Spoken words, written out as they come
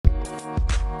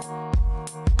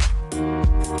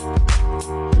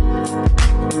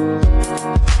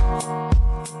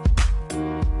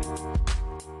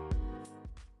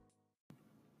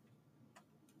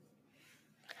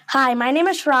Hi, my name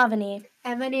is Shravani.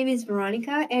 And my name is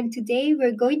Veronica, and today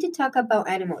we're going to talk about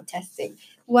animal testing,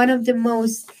 one of the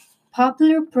most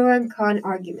popular pro and con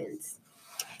arguments.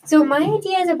 So, my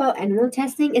ideas about animal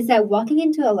testing is that walking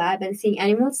into a lab and seeing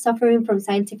animals suffering from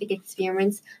scientific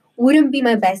experiments wouldn't be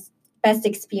my best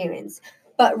experience.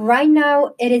 But right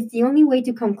now, it is the only way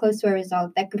to come close to a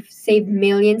result that could save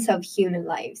millions of human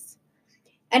lives.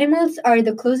 Animals are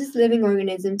the closest living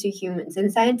organism to humans,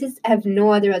 and scientists have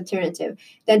no other alternative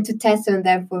than to test on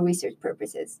them for research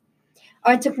purposes.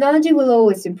 Our technology will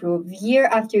always improve year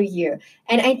after year,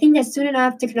 and I think that soon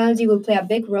enough, technology will play a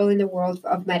big role in the world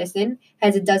of medicine,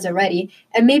 as it does already,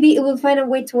 and maybe it will find a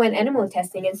way to end animal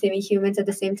testing and saving humans at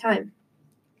the same time.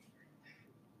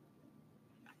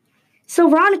 So,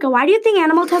 Veronica, why do you think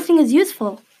animal testing is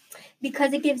useful?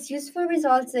 Because it gives useful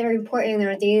results that are important in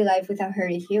our daily life without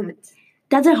hurting humans.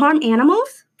 Does it harm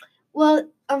animals? Well,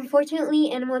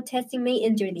 unfortunately, animal testing may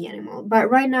injure the animal, but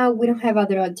right now we don't have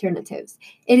other alternatives.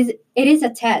 It is a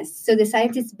test, so the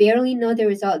scientists barely know the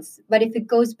results. But if it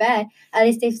goes bad, at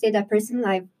least they've saved a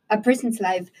person's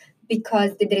life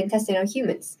because they didn't test it on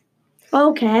humans.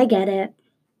 Okay, I get it.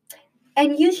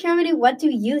 And you, Sharmini, what do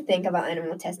you think about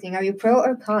animal testing? Are you pro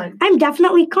or con? I'm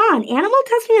definitely con. Animal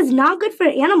testing is not good for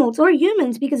animals or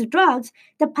humans because drugs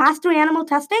that pass through animal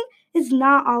testing is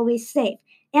not always safe.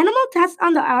 Animal tests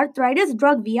on the arthritis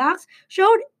drug Vioxx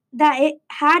showed that it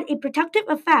had a protective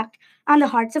effect on the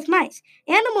hearts of mice.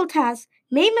 Animal tests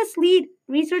may mislead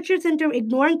researchers into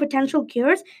ignoring potential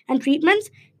cures and treatments.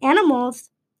 Animals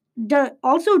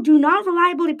also do not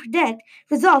reliably predict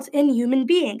results in human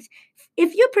beings.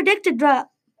 If you predict a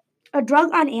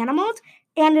drug on animals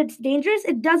and it's dangerous,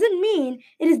 it doesn't mean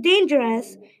it is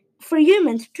dangerous for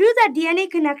humans. True that DNA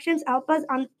connections help us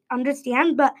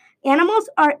understand, but animals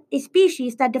are a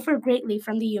species that differ greatly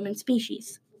from the human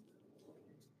species.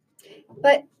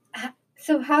 But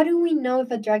so how do we know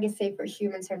if a drug is safe for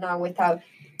humans or not without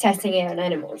testing it on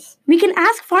animals? We can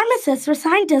ask pharmacists or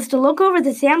scientists to look over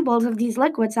the samples of these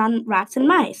liquids on rats and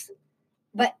mice.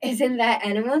 But isn't that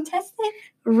animal testing?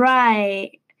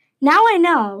 Right. Now I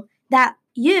know that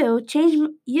you,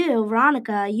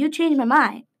 Veronica, you changed my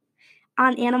mind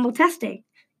on animal testing.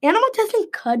 Animal testing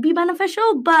could be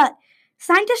beneficial, but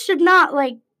scientists should not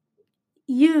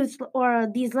use or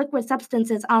these liquid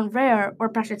substances on rare or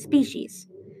precious species.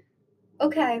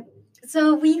 Okay,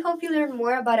 so we hope you learn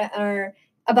more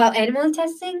about animal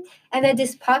testing, and that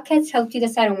this podcast helped you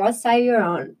decide on what side you're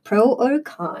on, pro or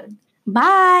con.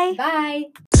 Bye. Bye.